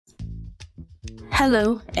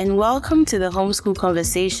Hello, and welcome to the Homeschool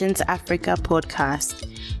Conversations Africa podcast.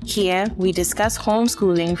 Here, we discuss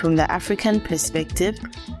homeschooling from the African perspective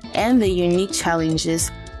and the unique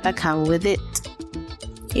challenges that come with it.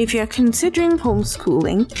 If you're considering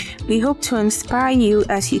homeschooling, we hope to inspire you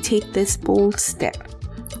as you take this bold step.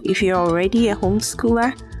 If you're already a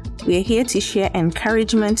homeschooler, we're here to share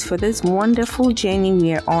encouragement for this wonderful journey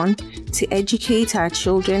we're on to educate our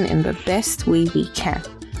children in the best way we can.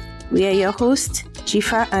 We are your hosts,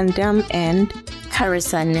 Jifa Andam and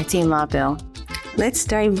Carissa Neti Mabel. Let's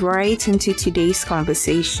dive right into today's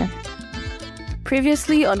conversation.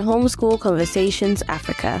 Previously on Homeschool Conversations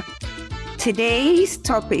Africa. Today's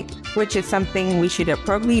topic, which is something we should have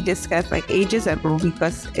probably discussed like ages ago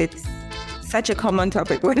because it's such a common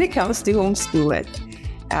topic when it comes to homeschoolers.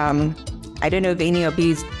 I don't know if any of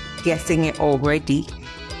you is guessing it already,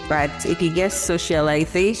 but if you guess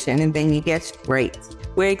socialization, and then you guess right.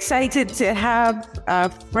 We're excited to have a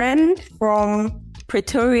friend from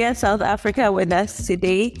Pretoria, South Africa with us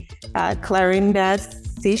today, Clarinda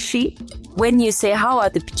Sishi. When you say, how are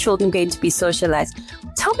the children going to be socialized?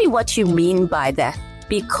 Tell me what you mean by that,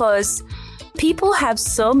 because people have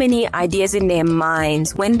so many ideas in their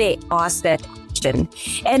minds when they ask that question.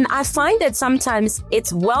 And I find that sometimes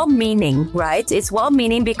it's well-meaning, right? It's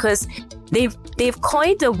well-meaning because they've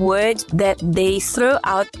coined a word that they throw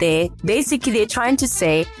out there. Basically, they're trying to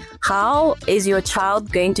say, how is your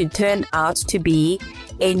child going to turn out to be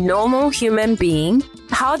a normal human being?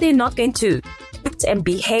 How they're not going to act and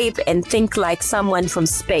behave and think like someone from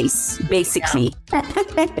space, basically. Yeah.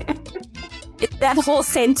 That whole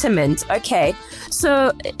sentiment. Okay.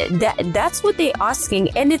 So that's what they're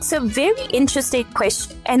asking. And it's a very interesting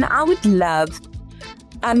question. And I would love,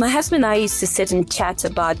 my husband and I used to sit and chat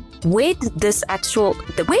about where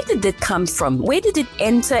did it come from? Where did it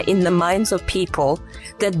enter in the minds of people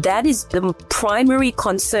that is the primary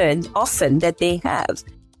concern often that they have?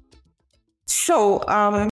 So,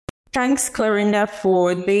 thanks, Clarinda,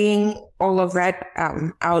 for laying all of that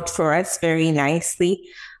out for us very nicely.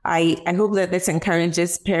 I hope that this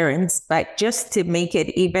encourages parents, but just to make it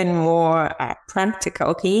even more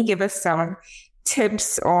practical, can you give us some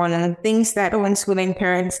tips on things that homeschooling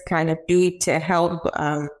parents kind of do to help,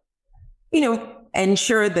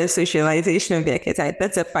 ensure the socialization of their kids?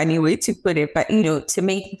 That's a funny way to put it, but, to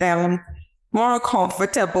make them more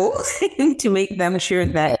comfortable, to make them sure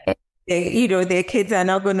that, their kids are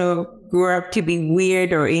not going to grow up to be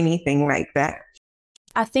weird or anything like that.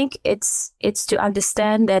 I think it's to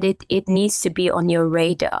understand that it needs to be on your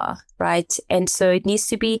radar, right? And so it needs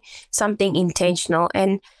to be something intentional.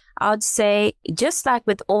 And I would say, just like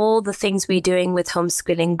with all the things we're doing with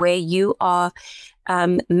homeschooling, where you are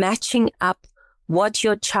matching up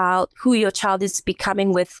who your child is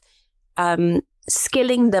becoming with,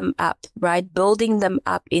 skilling them up, right? Building them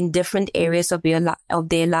up in different areas of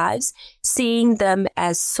their lives, seeing them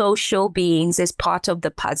as social beings as part of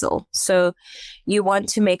the puzzle. So you want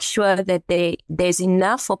to make sure that there's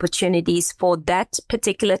enough opportunities for that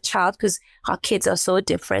particular child, because our kids are so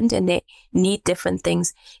different and they need different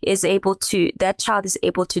things, that child is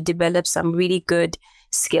able to develop some really good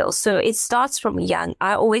skills. So it starts from young.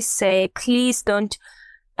 I always say, please don't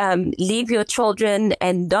leave your children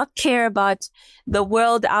and not care about the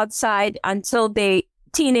world outside until they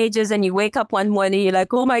teenagers and you wake up one morning, you're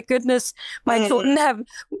like, oh my goodness, my children have...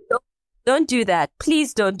 Don't do that.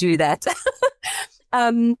 Please don't do that.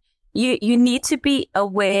 You need to be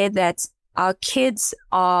aware that our kids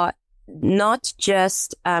are not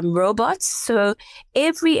just robots. So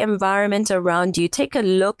every environment around you, take a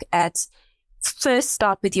look at. First,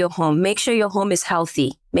 start with your home. Make sure your home is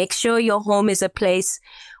healthy. Make sure your home is a place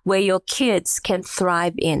where your kids can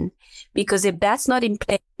thrive in. Because if that's not in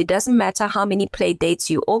place, it doesn't matter how many play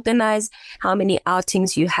dates you organize, how many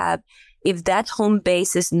outings you have. If that home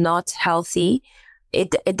base is not healthy,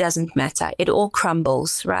 it doesn't matter. It all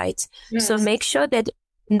crumbles, right? Yes. So make sure that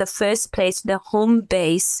in the first place, the home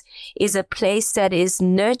base is a place that is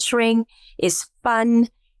nurturing, is fun.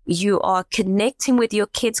 You are connecting with your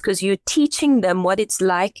kids because you're teaching them what it's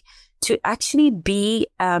like to actually be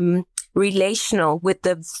relational with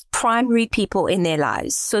the primary people in their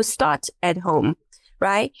lives. So start at home,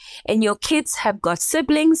 right? And your kids have got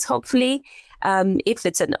siblings, hopefully. If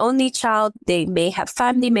it's an only child, they may have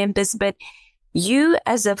family members, but you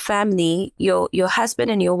as a family, your husband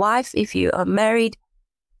and your wife, if you are married,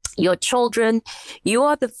 your children, you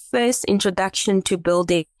are the first introduction to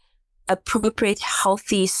building appropriate,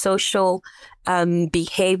 healthy social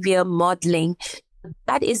behavior modeling.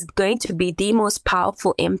 That is going to be the most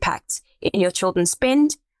powerful impact in your children.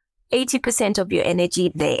 Spend 80% of your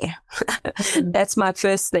energy there. That's my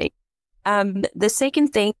first thing. The second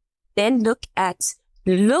thing, then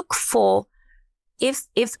look for,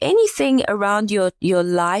 if anything around your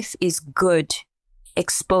life is good,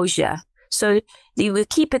 exposure. So you will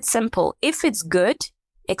keep it simple. If it's good,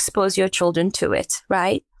 expose your children to it,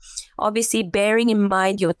 right? Obviously, bearing in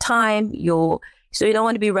mind your time, so you don't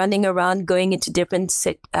want to be running around going into different,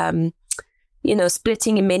 splitting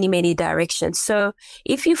in many, many directions. So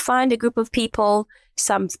if you find a group of people,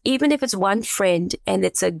 even if it's one friend and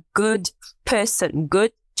it's a good person,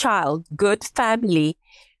 good child, good family,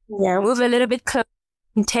 move a little bit closer,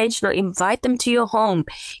 intentional, invite them to your home,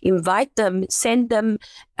 send them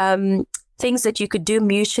things that you could do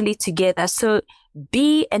mutually together. So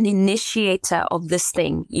be an initiator of this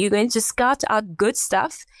thing. You're going to scout out good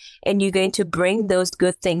stuff and you're going to bring those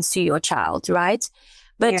good things to your child, right?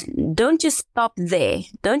 But don't just stop there.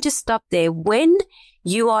 Don't just stop there. When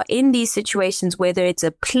you are in these situations, whether it's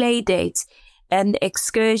a play date, an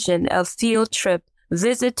excursion, a field trip,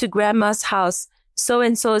 visit to grandma's house,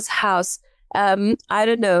 so-and-so's house, I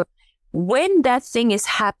don't know. When that thing is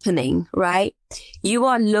happening, right, you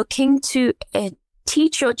are looking to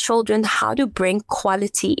teach your children how to bring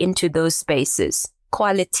quality into those spaces.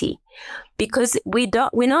 Quality. Because we're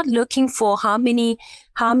not looking for how many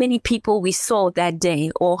people we saw that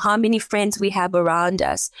day or how many friends we have around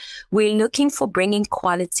us. We're looking for bringing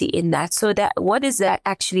quality in that. So what does that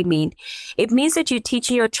actually mean? It means that you're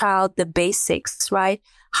teaching your child the basics, right?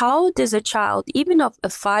 How does a child, even of a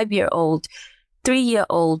 5-year-old,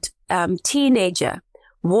 3-year-old, teenager,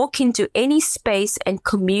 walk into any space and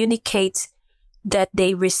communicate that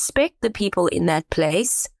they respect the people in that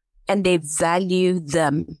place and they value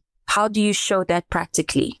them? How do you show that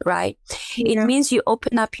practically, right? Yeah. It means you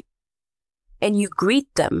open up and you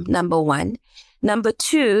greet them, number one. Number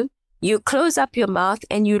two, you close up your mouth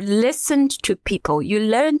and you listen to people. You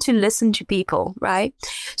learn to listen to people, right?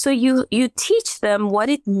 So you teach them what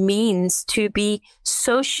it means to be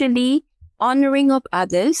socially honoring of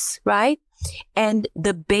others, right? And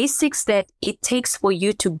the basics that it takes for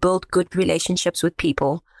you to build good relationships with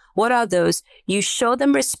people. What are those? You show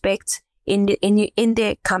them respect in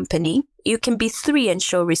their company. You can be 3 and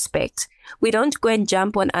show respect. We don't go and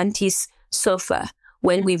jump on auntie's sofa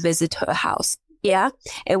when we visit her house. Yeah.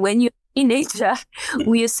 And when you're a teenager,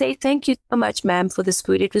 we say, thank you so much, ma'am, for this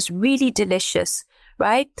food. It was really delicious,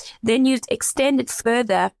 right? Then you extend it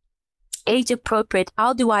further, age appropriate.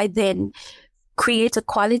 How do I then create a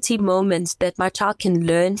quality moment that my child can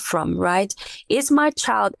learn from, right? Is my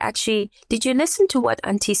child did you listen to what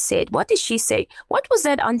auntie said? What did she say? What was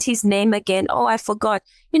that auntie's name again? Oh, I forgot.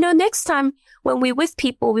 Next time when we're with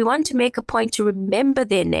people, we want to make a point to remember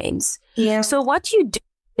their names. Yeah. So what you do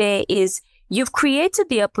there is you've created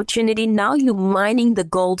the opportunity. Now you're mining the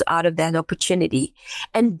gold out of that opportunity.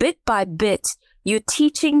 And bit by bit, you're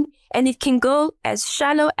teaching, and it can go as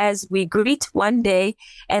shallow as we greet one day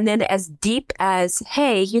and then as deep as,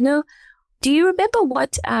 hey, do you remember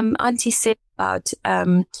what auntie said about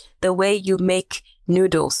the way you make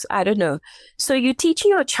noodles? I don't know. So you're teaching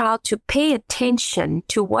your child to pay attention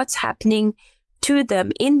to what's happening to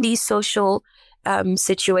them in these social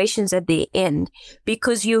situations that they're in,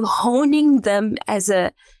 because you're honing them as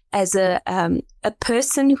a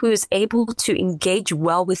person who is able to engage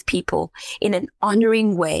well with people in an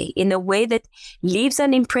honoring way, in a way that leaves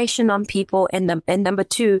an impression on people, and number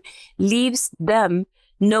 2, leaves them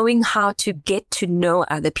knowing how to get to know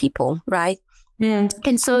other people, right? Mm.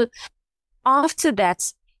 And so after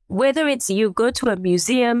that, whether it's you go to a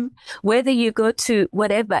museum, whether you go to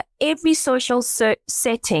whatever, every social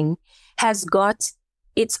setting has got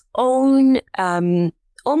its own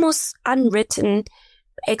almost unwritten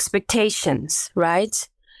expectations, right?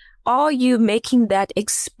 Are you making that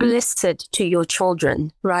explicit to your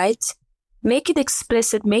children, right? Make it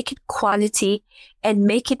explicit, make it quality, and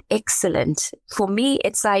make it excellent. For me,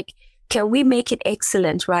 it's like, can we make it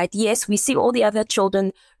excellent, right? Yes, we see all the other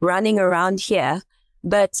children running around here,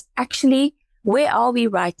 but actually, where are we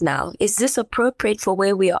right now? Is this appropriate for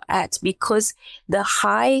where we are at? Because the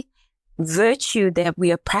high virtue that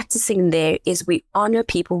we are practicing there is we honor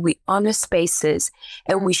people, we honor spaces,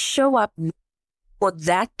 and we show up for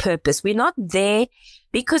that purpose. We're not there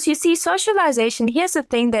because, you see, socialization, here's the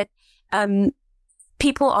thing that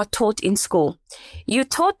people are taught in school. You're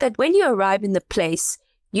taught that when you arrive in the place,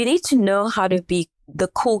 you need to know how to be the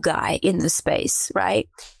cool guy in the space, right?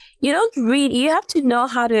 You have to know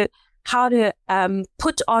how to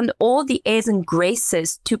put on all the airs and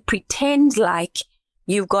graces to pretend like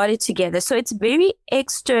you've got it together. So it's very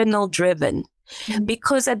external driven,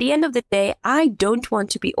 because at the end of the day, I don't want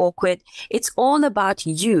to be awkward. It's all about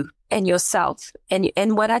you and yourself.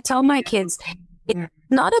 And what I tell my kids It's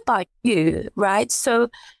not about you, right? So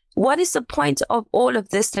what is the point of all of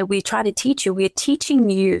this that we're trying to teach you? We're teaching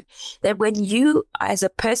you that when you, as a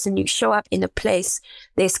person, you show up in a place,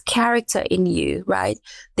 there's character in you, right?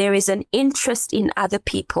 There is an interest in other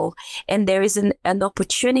people, and there is an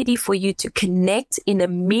opportunity for you to connect in a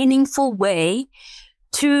meaningful way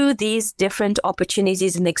to these different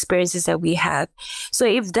opportunities and experiences that we have. So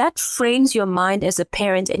if that frames your mind as a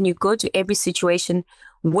parent and you go to every situation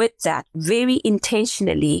with that very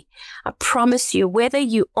intentionally, I promise you, whether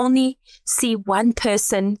you only see one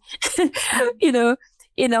person, in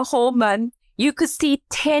a whole month, you could see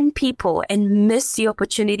 10 people and miss the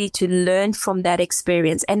opportunity to learn from that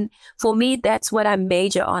experience. And for me, that's what I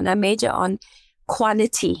major on. I major on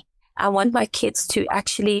quality. I want my kids to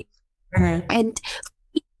actually, and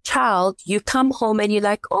each child, you come home and you're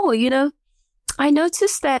like, I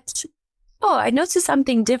noticed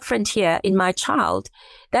something different here in my child.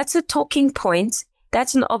 That's a talking point.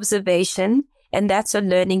 That's an observation, and that's a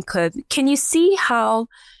learning curve. Can you see how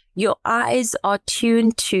your eyes are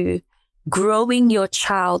tuned to growing your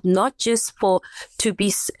child, not just to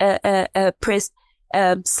be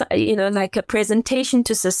like a presentation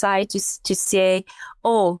to society to say,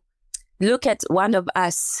 oh, look at one of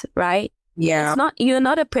us, right? Yeah. You're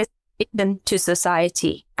not a presentation to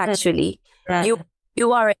society, actually. Right.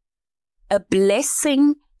 You are a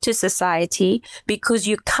blessing to society because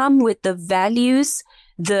you come with the values,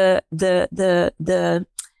 the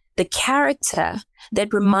character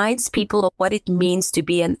that reminds people of what it means to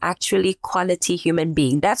be an actually quality human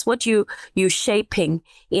being. That's what you're shaping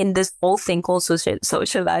in this whole thing called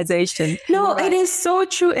socialization. No, it is so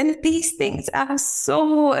true. And these things are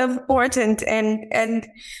so important and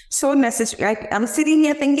so necessary. I'm sitting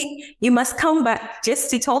here thinking, you must come back just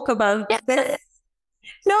to talk about this.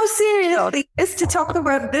 No, seriously, it's to talk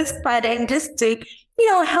about this part and just to,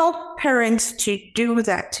 help parents to do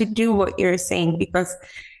that, to do what you're saying, because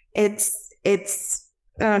it's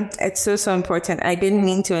so important. I didn't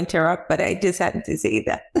mean to interrupt, but I just had to say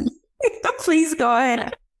that. Please go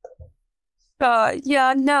ahead. I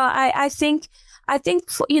think,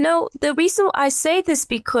 the reason I say this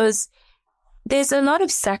because there's a lot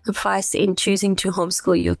of sacrifice in choosing to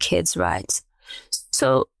homeschool your kids, right?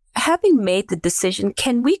 So having made the decision,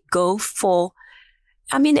 can we go for,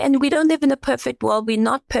 and we don't live in a perfect world. We're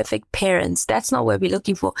not perfect parents. That's not what we're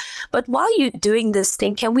looking for. But while you're doing this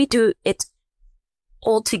thing, can we do it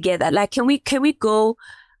all together? Like, can we go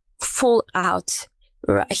full out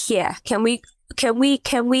right here? Can we,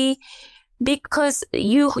 because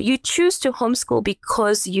you choose to homeschool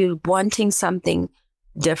because you're wanting something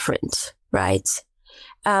different, right?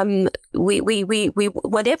 We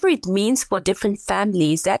whatever it means for different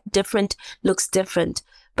families, that different looks different.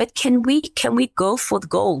 But can we go for the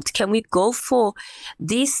gold? Can we go for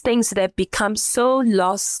these things that have become so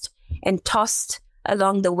lost and tossed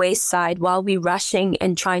along the wayside while we're rushing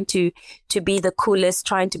and trying to be the coolest,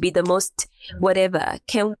 trying to be the most whatever?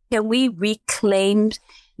 Can we reclaim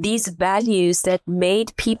these values that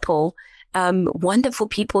made people wonderful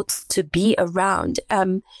people to be around?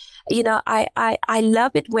 I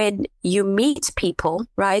love it when you meet people,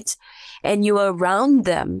 right? And you're around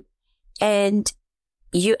them and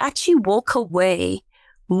you actually walk away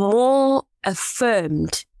more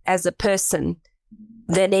affirmed as a person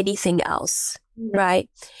than anything else, right?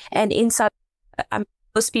 And inside,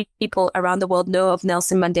 most people around the world know of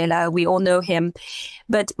Nelson Mandela. We all know him.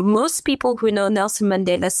 But most people who know Nelson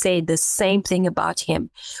Mandela say the same thing about him.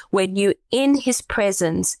 When you're in his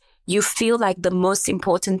presence, you feel like the most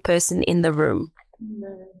important person in the room.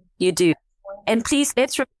 You do. And please,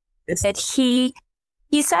 let's remember that he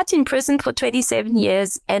sat in prison for 27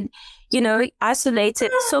 years and,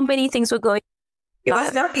 isolated. So many things were going on. It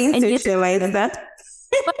was not institutionalized that.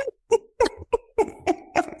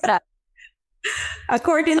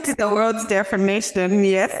 According to the world's definition,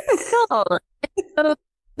 yes. No.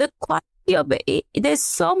 The quality of it, there's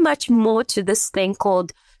so much more to this thing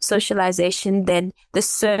called socialization than the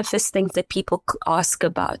surface things that people ask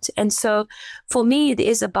about. And so for me, it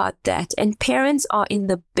is about that. And parents are in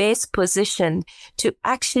the best position to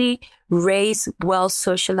actually raise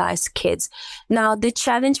well-socialized kids. Now, the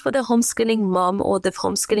challenge for the homeschooling mom or the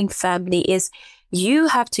homeschooling family is you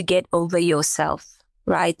have to get over yourself,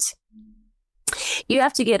 right? You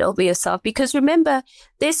have to get over yourself because remember,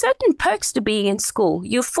 there's certain perks to being in school.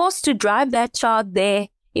 You're forced to drive that child there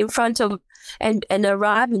in front of and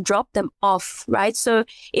arrive and drop them off, right? So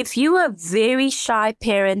if you are a very shy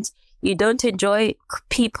parent, you don't enjoy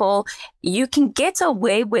people, you can get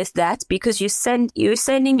away with that because you're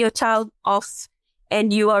sending your child off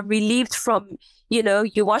and you are relieved from,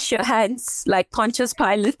 you wash your hands like Pontius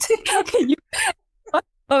Pilate.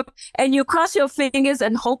 and you cross your fingers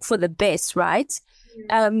and hope for the best, right?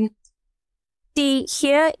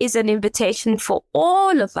 Here is an invitation for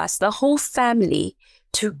all of us, the whole family,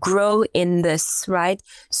 to grow in this, right?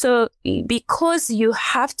 So because you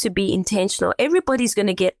have to be intentional, everybody's going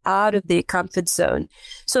to get out of their comfort zone.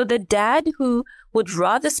 So the dad who would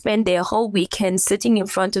rather spend their whole weekend sitting in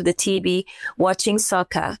front of the TV watching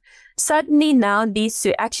soccer suddenly now needs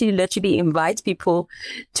to actually literally invite people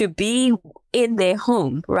to be in their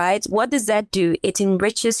home, right? What does that do? It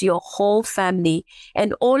enriches your whole family,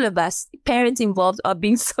 and all of us, parents involved, are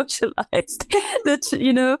being socialized.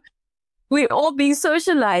 That, we're all being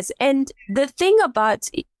socialized. And the thing about,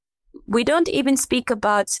 we don't even speak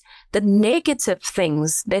about the negative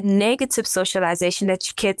things, the negative socialization that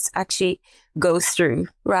kids actually go through,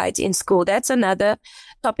 right, in school. That's another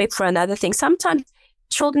topic for another thing. Sometimes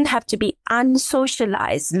children have to be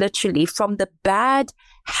unsocialized, literally, from the bad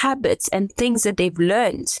habits and things that they've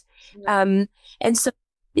learned. And so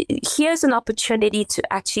here's an opportunity to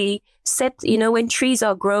actually set, when trees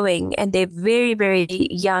are growing and they're very, very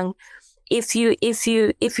young, if you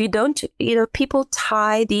don't, people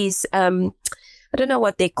tie these, I don't know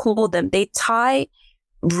what they call them. They tie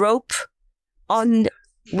rope on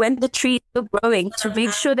when the trees are growing to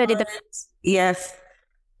make sure that it. Yes.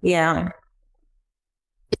 Yeah.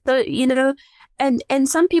 So, and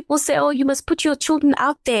some people say, oh, you must put your children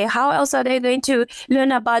out there. How else are they going to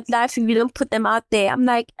learn about life if you don't put them out there? I'm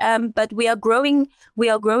like, but we are growing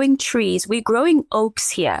trees. We're growing oaks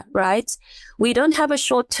here, right? We don't have a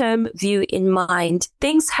short-term view in mind.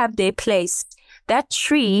 Things have their place. That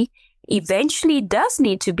tree eventually does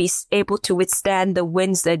need to be able to withstand the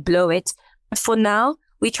winds that blow it. But for now,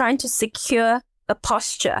 we're trying to secure a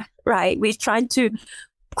posture, right? We're trying to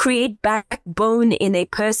create backbone in a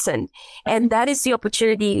person. And that is the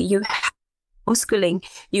opportunity you have. Homeschooling,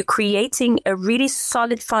 you're creating a really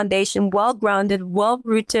solid foundation, well-grounded,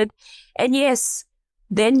 well-rooted. And yes,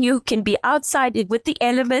 then you can be outside with the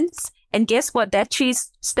elements. And guess what? That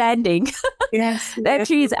tree's standing. Yes. That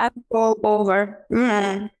tree is all over.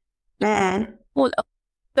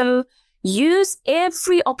 So use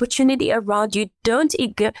every opportunity around you. Don't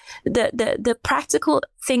ignore the practical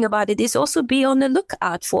thing about it is also be on the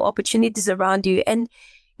lookout for opportunities around you, and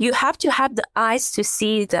you have to have the eyes to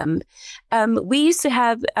see them. We used to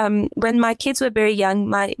have when my kids were very young,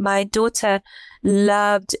 my daughter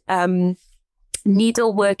loved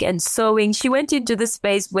needlework and sewing. She went into the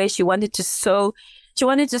space where she wanted to sew. She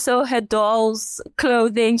wanted to sew her dolls'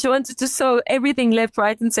 clothing. She wanted to sew everything left,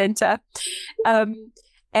 right, and center.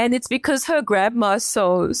 And it's because her grandma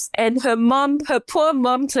sews, and her poor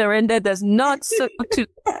mom, Clarinda, does not sew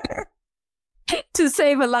to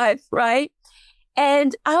save her life, right?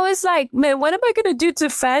 And I was like, man, what am I going to do to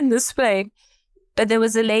fan this flame? But there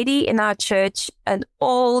was a lady in our church, an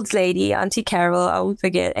old lady, Auntie Carol, I won't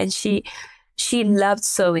forget, and she loved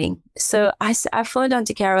sewing. So I phoned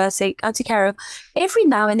Auntie Carol. I say, Auntie Carol, every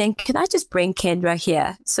now and then, can I just bring Kendra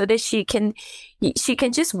here so that she can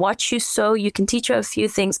just watch you sew? You can teach her a few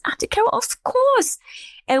things. Auntie Carol, of course.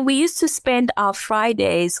 And we used to spend our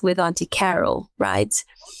Fridays with Auntie Carol, right?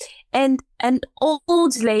 And an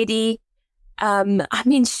old lady,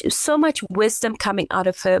 so much wisdom coming out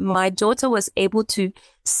of her. My daughter was able to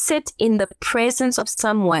sit in the presence of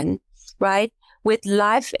someone, right, with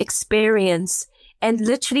life experience and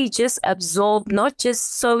literally just absorb not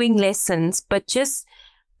just sewing lessons, but just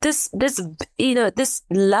this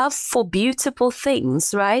love for beautiful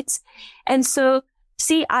things, right? And so,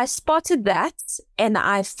 see, I spotted that and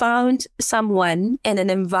I found someone in an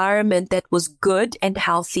environment that was good and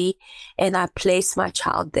healthy, and I placed my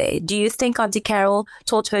child there. Do you think Auntie Carol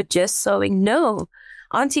taught her just sewing? No.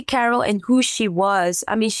 Auntie Carol and who she was,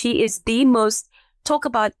 she is the most, talk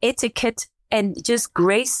about etiquette and just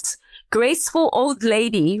graceful old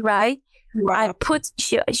lady, right? Wow.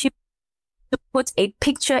 She put a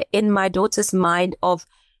picture in my daughter's mind of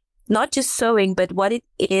not just sewing, but what it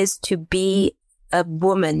is to be a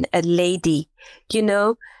woman, a lady.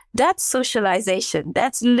 That's socialization.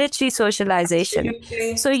 That's literally socialization.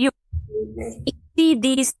 So you see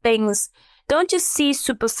these things. Don't just see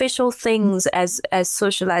superficial things as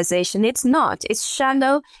socialization. It's not. It's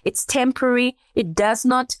shallow. It's temporary. It does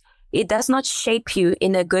not shape you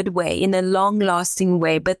in a good way, in a long-lasting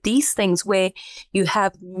way. But these things where you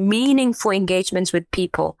have meaningful engagements with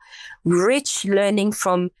people, rich learning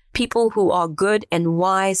from people who are good and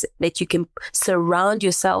wise that you can surround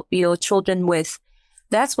your children with,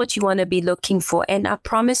 that's what you want to be looking for. And I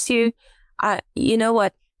promise you, you know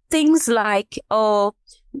what? Things like,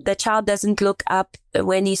 the child doesn't look up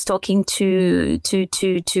when he's talking to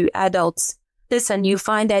adults. Listen, you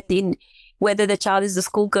find that in whether the child is the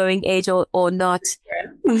school going age or not.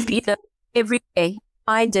 You know, every day.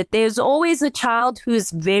 Find it. There's always a child who's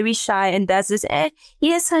very shy and does this,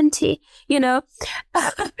 yes, auntie, you know.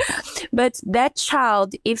 But that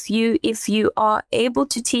child, if you are able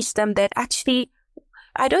to teach them that actually,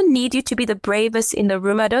 I don't need you to be the bravest in the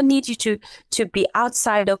room. I don't need you to be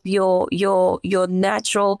outside of your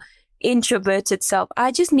natural introverted self.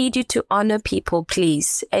 I just need you to honor people,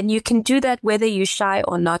 please. And you can do that whether you're shy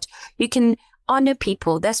or not. You can honor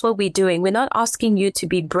people. That's what we're doing. We're not asking you to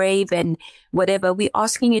be brave and whatever. We're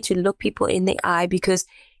asking you to look people in the eye, because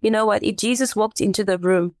you know what? If Jesus walked into the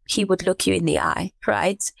room, he would look you in the eye,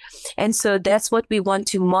 right? And so that's what we want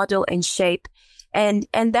to model and shape. And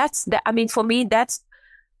that's that. I mean, for me, that's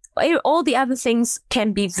all the other things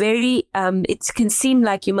can be very, it can seem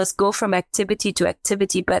like you must go from activity to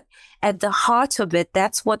activity, but at the heart of it,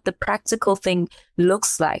 that's what the practical thing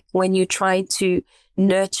looks like when you try to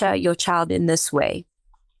nurture your child in this way.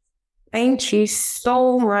 Thank you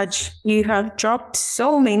so much. You have dropped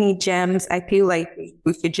so many gems. I feel like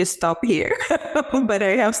we could just stop here, but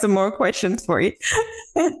I have some more questions for you.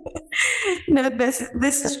 No, this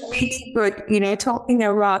is really good. You know, talking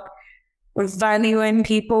about valuing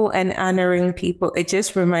people and honoring people. It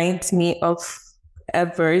just reminds me of a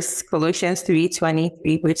verse, Colossians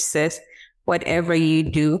 3:23, which says, "Whatever you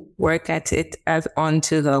do, work at it as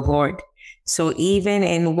unto the Lord." So even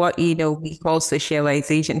in what, you know, we call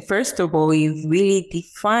socialization, first of all, you've really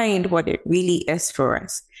defined what it really is for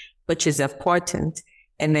us, which is important.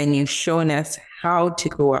 And then you've shown us how to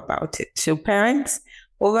go about it. So parents,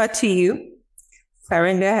 over to you.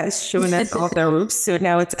 Farinda has shown us all the ropes. So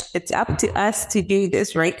now it's up to us to do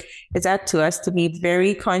this, right? It's up to us to be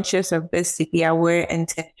very conscious of this, to be aware and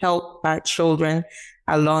to help our children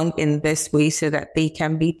along in this way so that they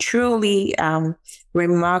can be truly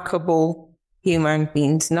remarkable human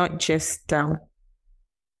beings, not just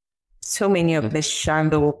so many of the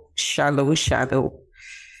shallow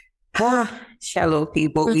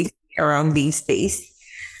people we see around these days.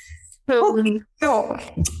 So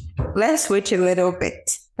let's switch a little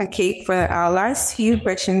bit. Okay, for our last few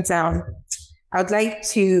questions, I'd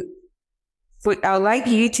like you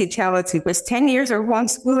to tell us, because 10 years of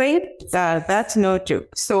homeschooling, that's no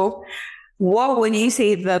joke. So what would you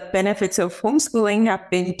say the benefits of homeschooling have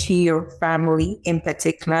been to your family in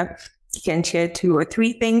particular? You can share 2 or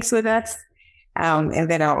 3 things with us. And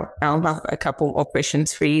then I'll have a couple more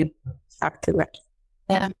questions for you after that.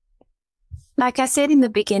 Yeah. Like I said in the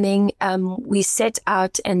beginning, we set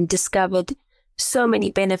out and discovered so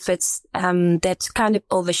many benefits that kind of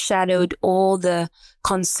overshadowed all the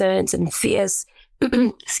concerns and fears,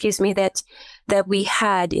 excuse me, that we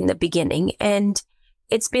had in the beginning. And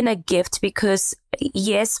it's been a gift because,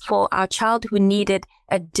 yes, for our child who needed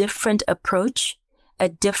a different approach, a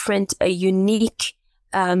unique,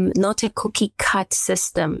 not a cookie cut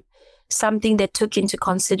system, something that took into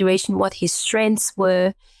consideration what his strengths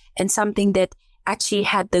were, and something that actually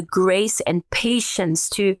had the grace and patience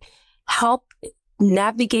to help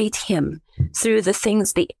navigate him through the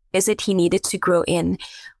things, the areas that he needed to grow in.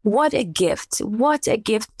 What a gift. What a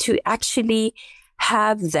gift to actually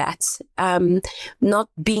have that, not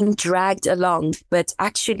being dragged along, but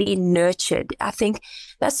actually nurtured. I think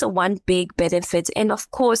that's the one big benefit. And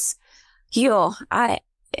of course,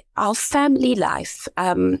 our family life,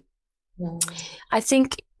 I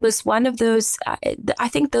think it was one of those, I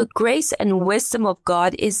think the grace and wisdom of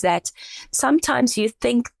God is that sometimes you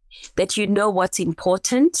think that you know what's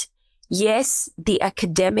important. Yes, the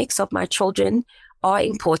academics of my children are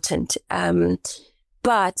important.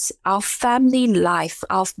 But our family life,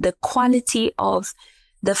 the quality of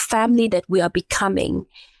the family that we are becoming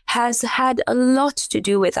has had a lot to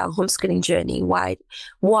do with our homeschooling journey.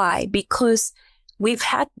 Why? Because we've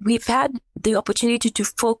had the opportunity to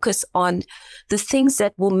focus on the things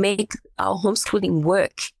that will make our homeschooling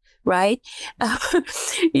work, right?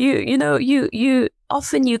 You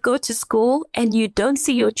often you go to school and you don't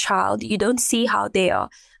see your child, you don't see how they are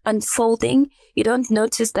unfolding. You don't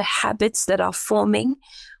notice the habits that are forming.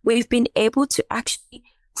 We've been able to actually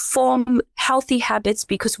form healthy habits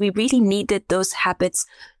because we really needed those habits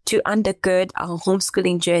to undergird our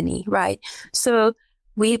homeschooling journey, right? So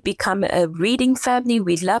we've become a reading family.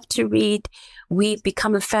 We love to read. We've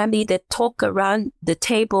become a family that talk around the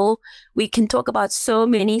table. We can talk about so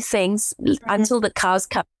many things until the cows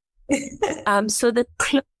come. So the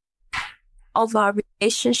of our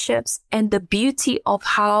relationships and the beauty of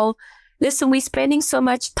how, listen, we're spending so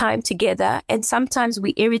much time together and sometimes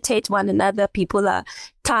we irritate one another. People are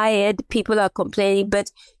tired. People are complaining,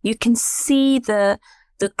 but you can see the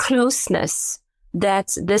closeness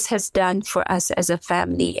that this has done for us as a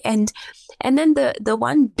family. And then the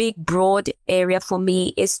one big broad area for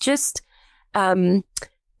me is just the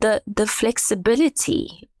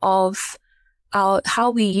flexibility of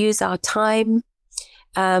how we use our time.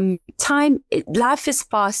 Life is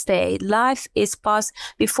fast, life is fast.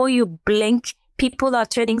 Before you blink, people are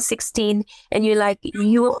turning 16 and you're like,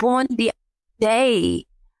 you were born the other day.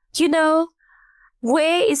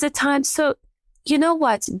 Where is the time? So you know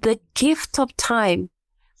what? The gift of time.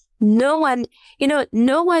 No one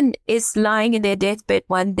is lying in their deathbed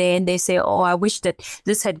one day and they say, oh, I wish that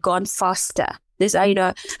this had gone faster.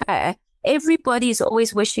 Everybody is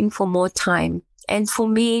always wishing for more time. And for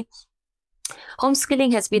me,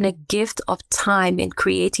 homeschooling has been a gift of time in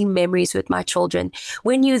creating memories with my children.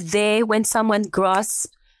 When you're there, when someone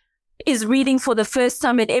is reading for the first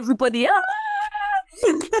time and everybody,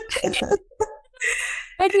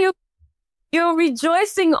 and you're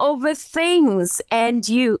rejoicing over things, and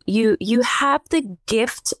you have the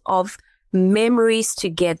gift of memories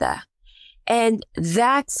together. And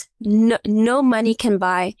that no money can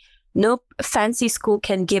buy, no fancy school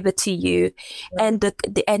can give it to you. And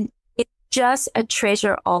and it's just a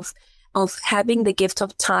treasure of having the gift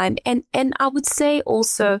of time. And I would say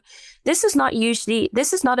also, this is not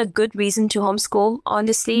a good reason to homeschool,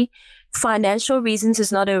 honestly. Financial reasons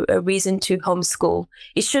is not a reason to homeschool.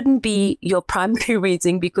 It shouldn't be your primary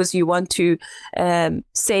reason because you want to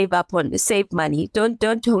save money. Don't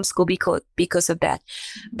homeschool because of that.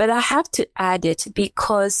 But I have to add it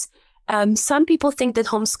because some people think that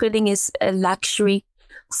homeschooling is a luxury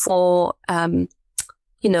for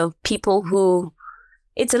people who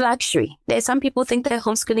it's a luxury. Some people think that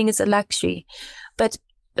homeschooling is a luxury, but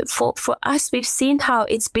for us, we've seen how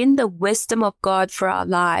it's been the wisdom of God for our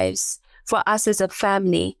lives, for us as a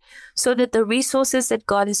family, so that the resources that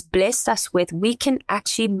God has blessed us with, we can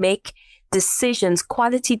actually make decisions,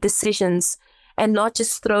 quality decisions, and not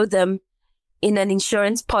just throw them in an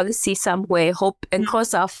insurance policy somewhere, hope and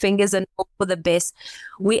cross our fingers and hope for the best.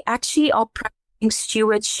 We actually are practicing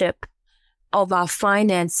stewardship of our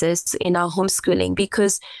finances in our homeschooling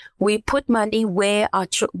because we put money where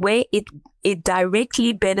it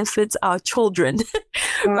directly benefits our children,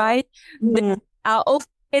 right? Our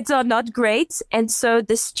overheads are not great. And so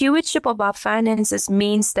the stewardship of our finances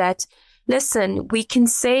means that, listen, we can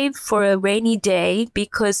save for a rainy day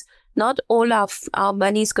because not all our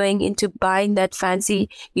money is going into buying that fancy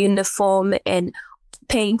uniform and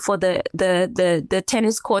paying for the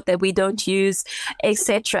tennis court that we don't use,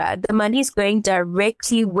 etc. The money is going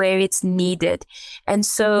directly where it's needed. And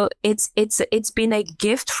so it's been a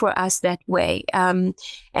gift for us that way. And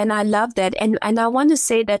I love that. And I want to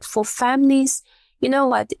say that for families, you know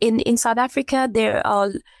what, in South Africa, there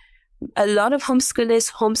are a lot of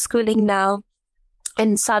homeschoolers homeschooling now.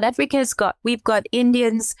 And South Africa we've got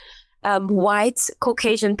Indians, white,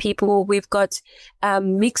 Caucasian people, we've got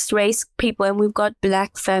mixed race people, and we've got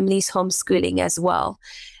Black families homeschooling as well.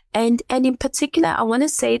 And in particular, I want to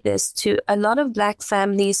say this to a lot of Black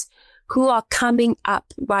families who are coming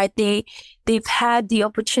up, right? They've had the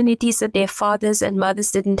opportunities that their fathers and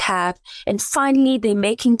mothers didn't have, and finally they're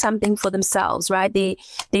making something for themselves, right?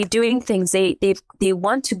 They're doing things. They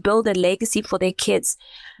want to build a legacy for their kids.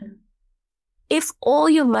 If all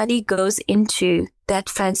your money goes into that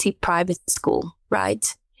fancy private school,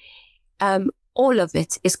 right? All of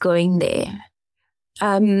it is going there.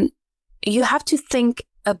 You have to think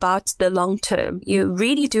about the long term. You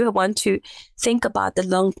really do want to think about the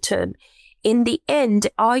long term. In the end,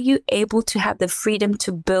 are you able to have the freedom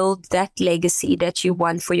to build that legacy that you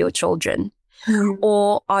want for your children?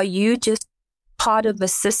 Or are you just part of a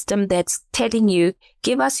system that's telling you,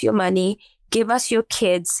 give us your money, give us your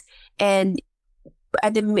kids, and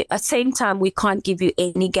at the same time, we can't give you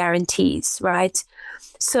any guarantees, right?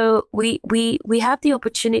 So we have the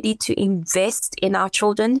opportunity to invest in our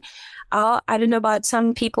children. I don't know about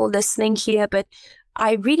some people listening here, but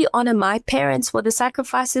I really honor my parents for the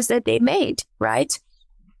sacrifices that they made, right?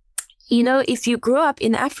 You know, if you grow up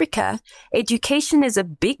in Africa, education is a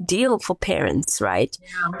big deal for parents, right?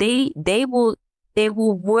 Yeah. They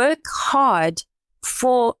will work hard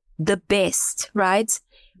for the best, right?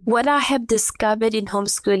 What I have discovered in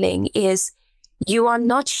homeschooling is you are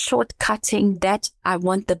not shortcutting that I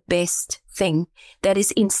want the best thing that is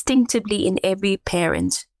instinctively in every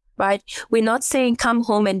parent, right? We're not saying come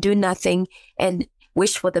home and do nothing and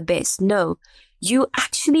wish for the best. No, you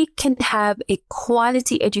actually can have a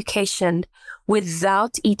quality education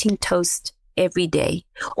without eating toast every day,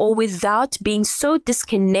 or without being so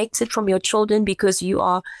disconnected from your children because you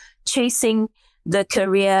are chasing the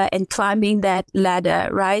career and climbing that ladder,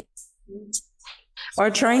 right? or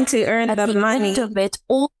trying to earn at the money end of it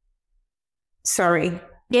all. Sorry.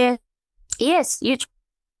 Yeah. Yes, you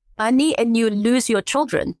money and you lose your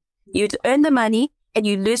children. You earn the money and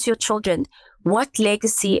you lose your children. What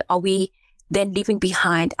legacy are we then leaving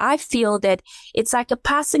behind? I feel that it's like a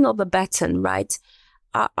passing of a baton, right?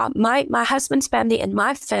 My husband's family and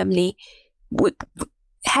my family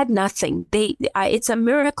had nothing. It's a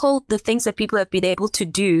miracle, the things that people have been able to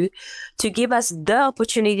do to give us the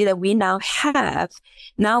opportunity that we now have.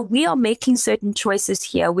 Now we are making certain choices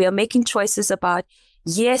here. We are making choices about,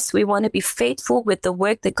 yes, we want to be faithful with the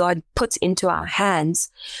work that God puts into our hands,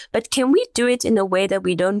 but can we do it in a way that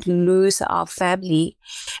we don't lose our family?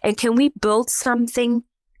 And can we build something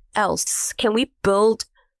else? Can we build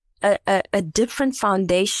a different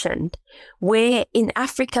foundation where in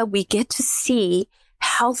Africa we get to see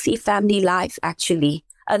healthy family life actually,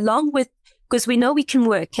 along with, because we know we can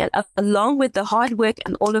work, along with the hard work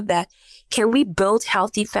and all of that, can we build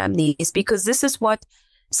healthy families? Because this is what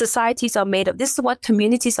societies are made of. This is what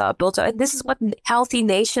communities are built of. And this is what healthy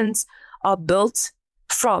nations are built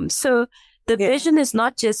from. So the vision is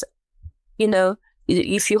not just,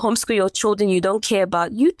 if you homeschool your children, you do care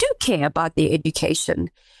about their education,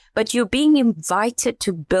 but you're being invited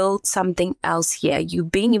to build something else here. You're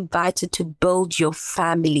being invited to build your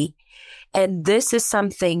family. And this is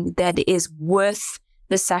something that is worth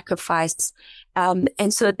the sacrifice. And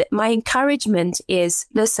so my encouragement is,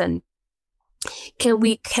 listen, can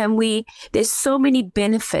we, there's so many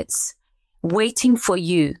benefits waiting for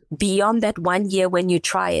you beyond that 1 year when you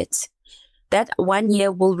try it. That 1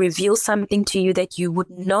 year will reveal something to you that you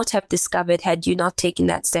would not have discovered had you not taken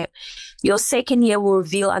that step. Your second year will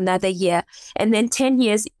reveal another year. And then 10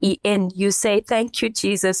 years in, you say, thank you,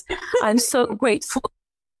 Jesus. I'm so grateful.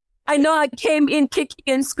 I know I came in kicking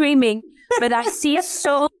and screaming, but I see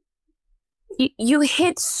you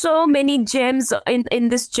hit so many gems in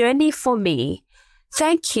this journey for me.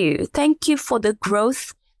 Thank you. Thank you for the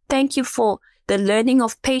growth. Thank you for the learning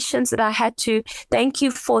of patience that I had to. Thank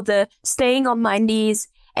you for the staying on my knees.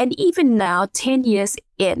 And even now, 10 years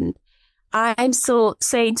in, I'm still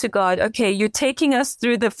saying to God, okay, you're taking us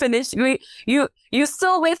through the finish. You're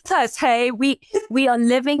still with us. Hey, we are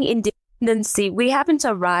living in dependency. We haven't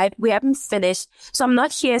arrived. We haven't finished. So I'm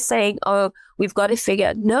not here saying, oh, we've got to figure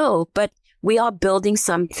out. No, but we are building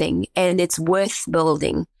something and it's worth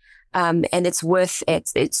building. And it's worth it.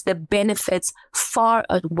 It's the benefits far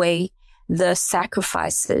outweigh the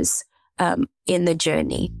sacrifices in the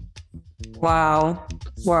journey. Wow.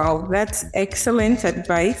 That's excellent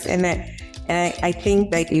advice. And I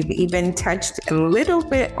think that you've even touched a little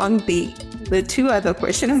bit on the two other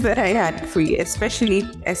questions that I had for you, especially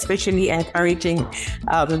encouraging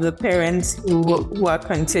the parents who are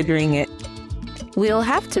considering it. We'll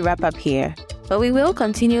have to wrap up here, but we will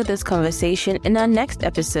continue this conversation in our next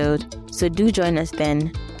episode, so do join us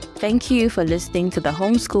then. Thank you for listening to the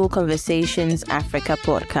Homeschool Conversations Africa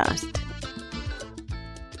podcast.